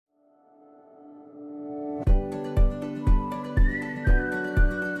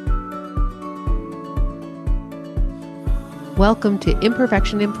Welcome to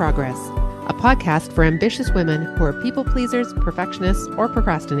Imperfection in Progress, a podcast for ambitious women who are people pleasers, perfectionists, or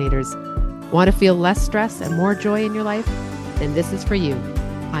procrastinators. Want to feel less stress and more joy in your life? Then this is for you.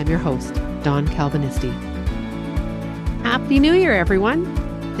 I'm your host, Dawn Calvinisti. Happy New Year, everyone.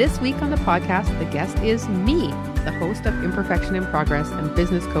 This week on the podcast, the guest is me, the host of Imperfection in Progress and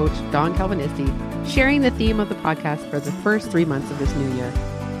business coach, Dawn Calvinisti, sharing the theme of the podcast for the first 3 months of this new year.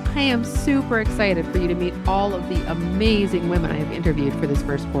 I am super excited for you to meet all of the amazing women I have interviewed for this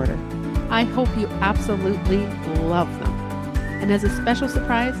first quarter. I hope you absolutely love them. And as a special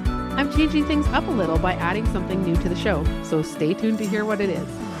surprise, I'm changing things up a little by adding something new to the show, so stay tuned to hear what it is.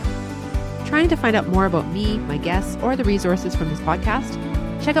 Trying to find out more about me, my guests, or the resources from this podcast?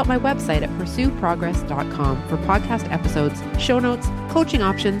 Check out my website at pursueprogress.com for podcast episodes, show notes, coaching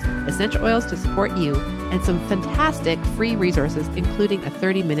options, essential oils to support you, and some fantastic free resources, including a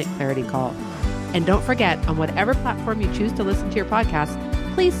 30-minute clarity call. And don't forget, on whatever platform you choose to listen to your podcast,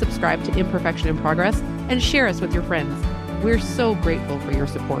 please subscribe to Imperfection in Progress and share us with your friends. We're so grateful for your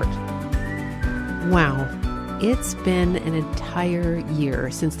support. Wow, it's been an entire year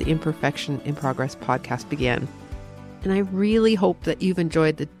since the Imperfection in Progress podcast began. And I really hope that you've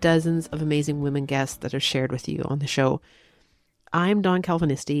enjoyed the dozens of amazing women guests that are shared with you on the show. I'm Dawn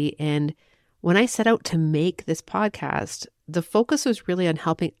Calvinisti, and when I set out to make this podcast, the focus was really on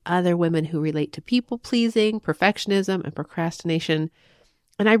helping other women who relate to people-pleasing, perfectionism, and procrastination.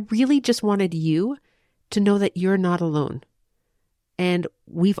 And I really just wanted you to know that you're not alone. And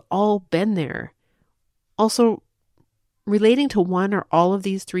we've all been there. Also, relating to one or all of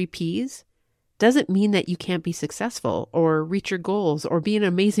these 3 Ps doesn't mean that you can't be successful or reach your goals or be an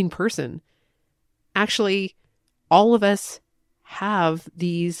amazing person. Actually, all of us have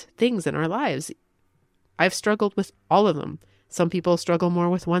these things in our lives. I've struggled with all of them. Some people struggle more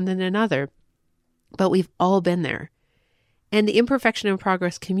with one than another, but we've all been there. And the Imperfection in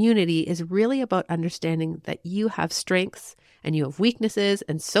Progress community is really about understanding that you have strengths and you have weaknesses,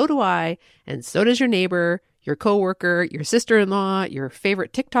 and so do I, and so does your neighbor, your coworker, your sister-in-law, your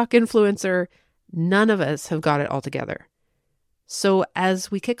favorite TikTok influencer. None of us have got it all together. So as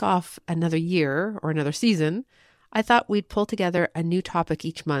we kick off another year or another season, I thought we'd pull together a new topic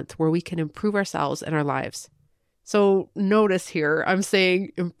each month where we can improve ourselves and our lives. So notice here, I'm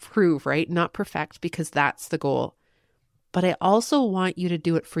saying improve, right? Not perfect, because that's the goal. But I also want you to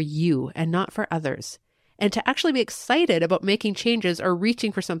do it for you and not for others, and to actually be excited about making changes or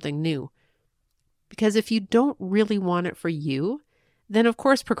reaching for something new. Because if you don't really want it for you, then of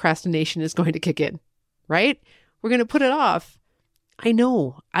course procrastination is going to kick in, right? We're going to put it off. I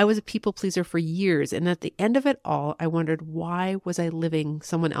know I was a people pleaser for years, and at the end of it all, I wondered, why was I living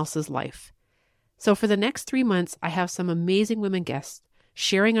someone else's life? So for the next 3 months, I have some amazing women guests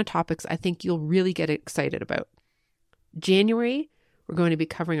sharing on topics I think you'll really get excited about. January, we're going to be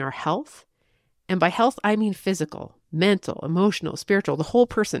covering our health. And by health, I mean physical, mental, emotional, spiritual, the whole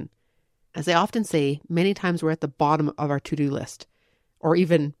person. As I often say, many times we're at the bottom of our to-do list, or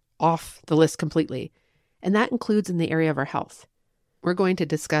even off the list completely. And that includes in the area of our health. We're going to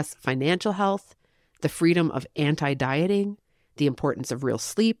discuss financial health, the freedom of anti-dieting, the importance of real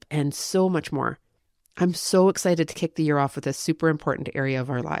sleep, and so much more. I'm so excited to kick the year off with this super important area of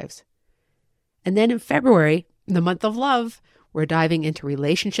our lives. And then in February, the month of love, we're diving into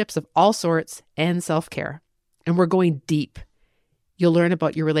relationships of all sorts and self-care. And we're going deep. You'll learn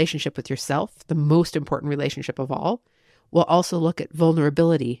about your relationship with yourself, the most important relationship of all. We'll also look at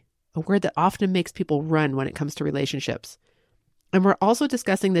vulnerability, a word that often makes people run when it comes to relationships. And we're also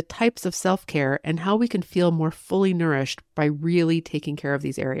discussing the types of self-care and how we can feel more fully nourished by really taking care of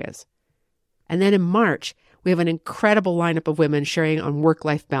these areas. And then in March, we have an incredible lineup of women sharing on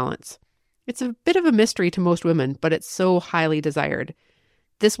work-life balance. It's a bit of a mystery to most women, but it's so highly desired.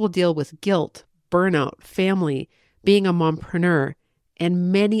 This will deal with guilt, burnout, family, being a mompreneur,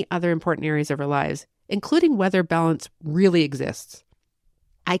 and many other important areas of our lives, including whether balance really exists.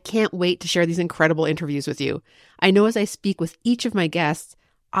 I can't wait to share these incredible interviews with you. I know as I speak with each of my guests,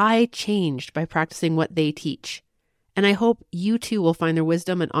 I changed by practicing what they teach. And I hope you too will find their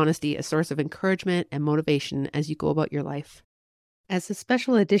wisdom and honesty a source of encouragement and motivation as you go about your life. As a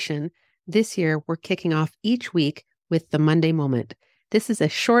special edition, this year we're kicking off each week with the Monday Moment. This is a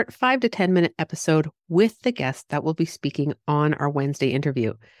short 5 to 10 minute episode with the guest that will be speaking on our Wednesday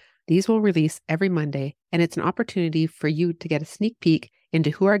interview. These will release every Monday, and it's an opportunity for you to get a sneak peek into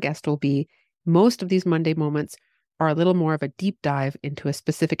who our guest will be. Most of these Monday moments are a little more of a deep dive into a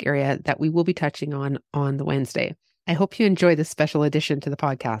specific area that we will be touching on the Wednesday. I hope you enjoy this special addition to the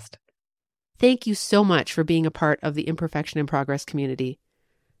podcast. Thank you so much for being a part of the Imperfection in Progress community.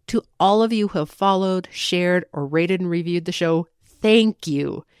 To all of you who have followed, shared, or rated and reviewed the show, thank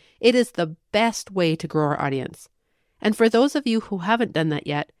you. It is the best way to grow our audience. And for those of you who haven't done that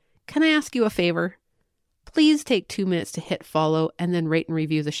yet, can I ask you a favor? Please take 2 minutes to hit follow and then rate and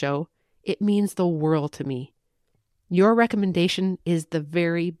review the show. It means the world to me. Your recommendation is the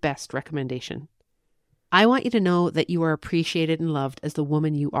very best recommendation. I want you to know that you are appreciated and loved as the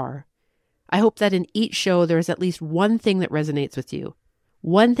woman you are. I hope that in each show there is at least one thing that resonates with you,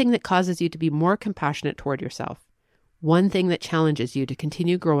 one thing that causes you to be more compassionate toward yourself, one thing that challenges you to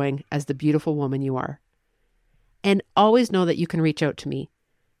continue growing as the beautiful woman you are. And always know that you can reach out to me.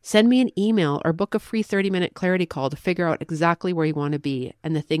 Send me an email or book a free 30-minute clarity call to figure out exactly where you want to be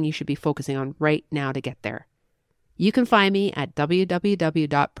and the thing you should be focusing on right now to get there. You can find me at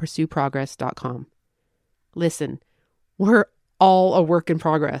www.pursueprogress.com. Listen, we're all a work in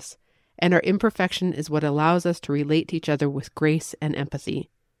progress, and our imperfection is what allows us to relate to each other with grace and empathy.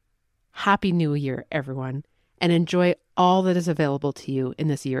 Happy New Year, everyone, and enjoy all that is available to you in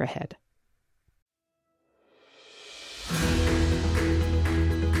this year ahead.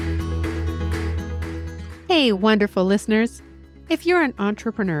 Hey, wonderful listeners. If you're an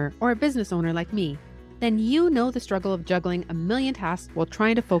entrepreneur or a business owner like me, then you know the struggle of juggling a million tasks while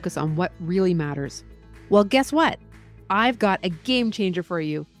trying to focus on what really matters. Well, guess what? I've got a game changer for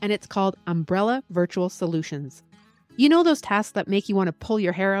you, and it's called Umbrella Virtual Solutions. You know those tasks that make you want to pull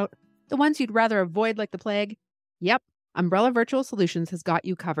your hair out? The ones you'd rather avoid like the plague? Yep, Umbrella Virtual Solutions has got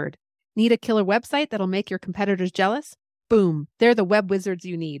you covered. Need a killer website that'll make your competitors jealous? Boom, they're the web wizards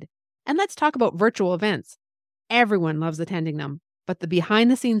you need. And let's talk about virtual events. Everyone loves attending them, but the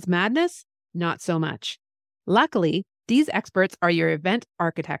behind-the-scenes madness? Not so much. Luckily, these experts are your event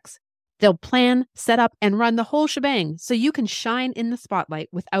architects. They'll plan, set up, and run the whole shebang so you can shine in the spotlight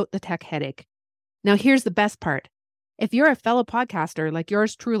without the tech headache. Now here's the best part. If you're a fellow podcaster like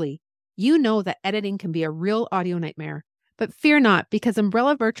yours truly, you know that editing can be a real audio nightmare. But fear not, because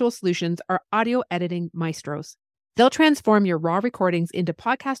Umbrella Virtual Solutions are audio editing maestros. They'll transform your raw recordings into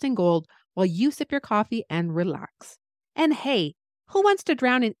podcasting gold while you sip your coffee and relax. And hey, who wants to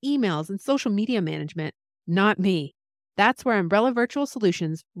drown in emails and social media management? Not me. That's where Umbrella Virtual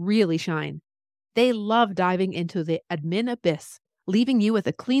Solutions really shine. They love diving into the admin abyss, leaving you with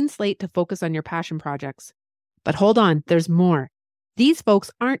a clean slate to focus on your passion projects. But hold on, there's more. These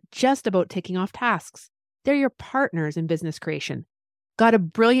folks aren't just about taking off tasks. They're your partners in business creation. Got a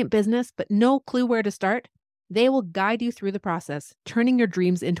brilliant business, but no clue where to start? They will guide you through the process, turning your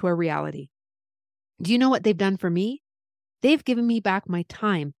dreams into a reality. Do you know what they've done for me? They've given me back my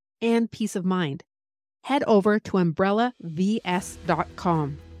time and peace of mind. Head over to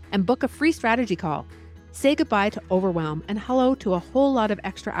umbrellaVS.com and book a free strategy call. Say goodbye to overwhelm and hello to a whole lot of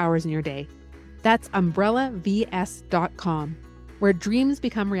extra hours in your day. That's umbrellaVS.com, where dreams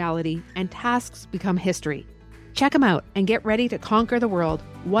become reality and tasks become history. Check them out and get ready to conquer the world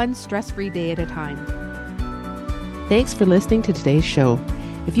one stress-free day at a time. Thanks for listening to today's show.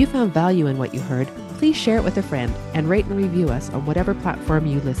 If you found value in what you heard, please share it with a friend and rate and review us on whatever platform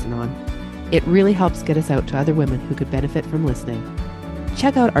you listen on. It really helps get us out to other women who could benefit from listening.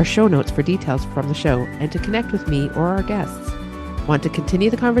 Check out our show notes for details from the show and to connect with me or our guests. Want to continue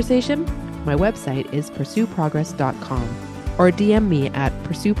the conversation? My website is pursueprogress.com or DM me at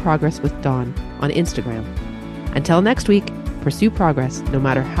pursueprogresswithdawn on Instagram. Until next week, pursue progress no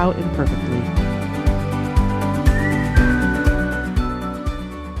matter how imperfectly.